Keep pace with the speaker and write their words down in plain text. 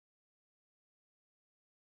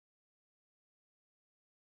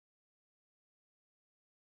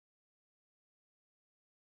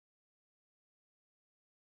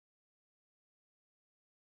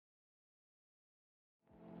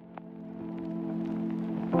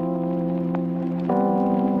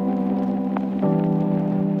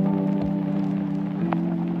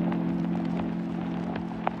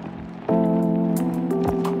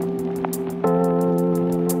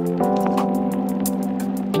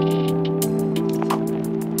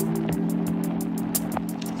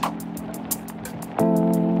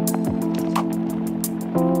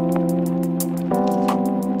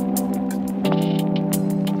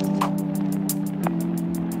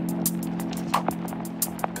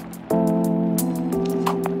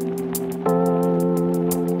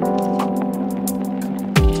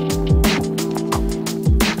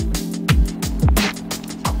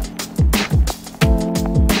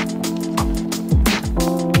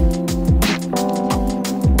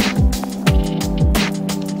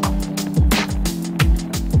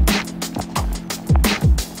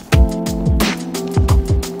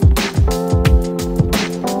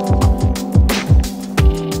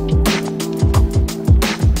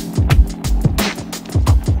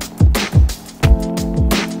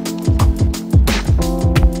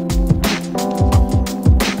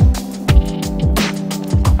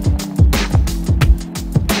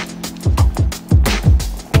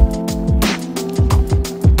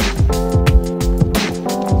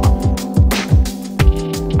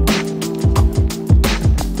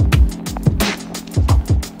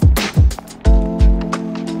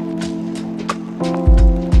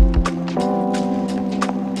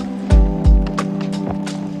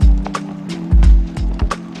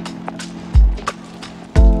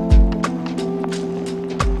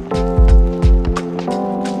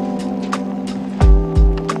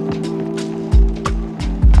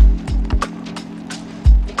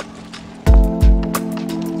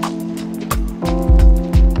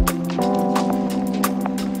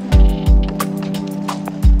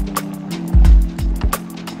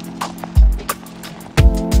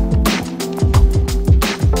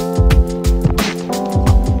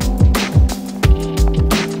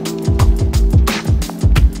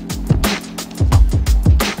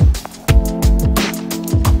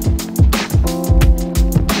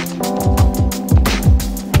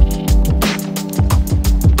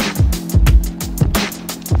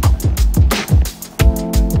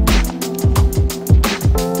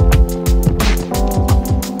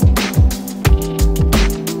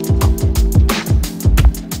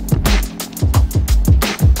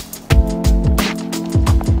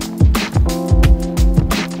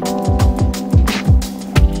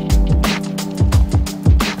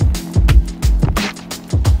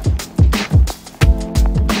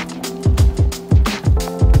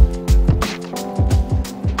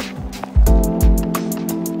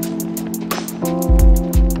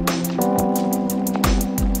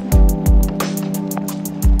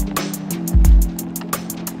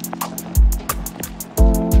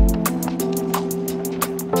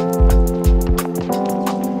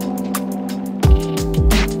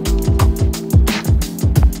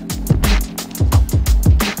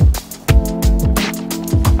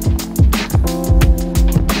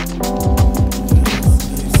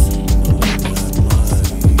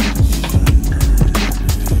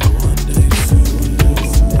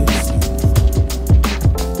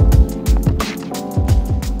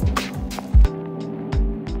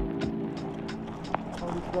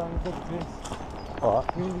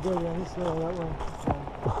Alright. We need to go down this way or that way.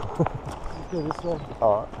 Let's go this way.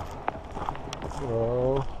 Alright.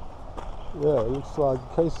 So, yeah, it looks like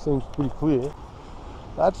the case seems pretty clear.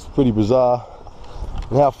 That's pretty bizarre.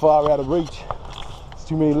 And how far out of reach. There's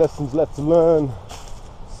too many lessons left to learn.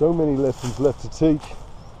 So many lessons left to teach.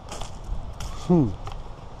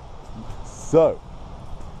 So,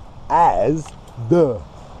 as the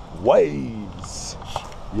waves,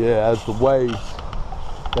 as the waves,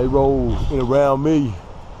 they roll in around me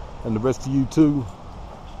and the rest of you too,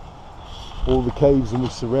 all the caves in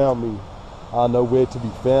which surround me are nowhere to be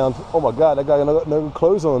found. Oh my God, that guy got no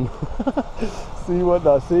clothes on. See what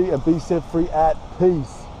I see? And be set free at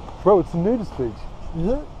peace. Bro, it's the nudist beach. Is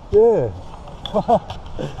it? Yeah.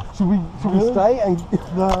 Should we stay and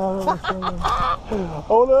No, we're staying.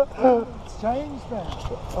 hold on. It's changed, man.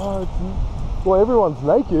 Well, everyone's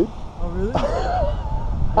naked. Oh, really?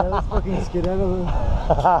 Yeah, let's fucking skedaddle.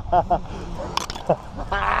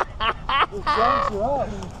 It's changed it up.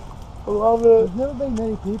 I love it. There's never been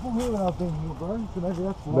many people here when I've been here, bro, so maybe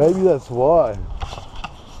that's why. Maybe that's why.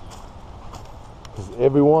 Because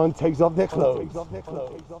everyone takes off their clothes.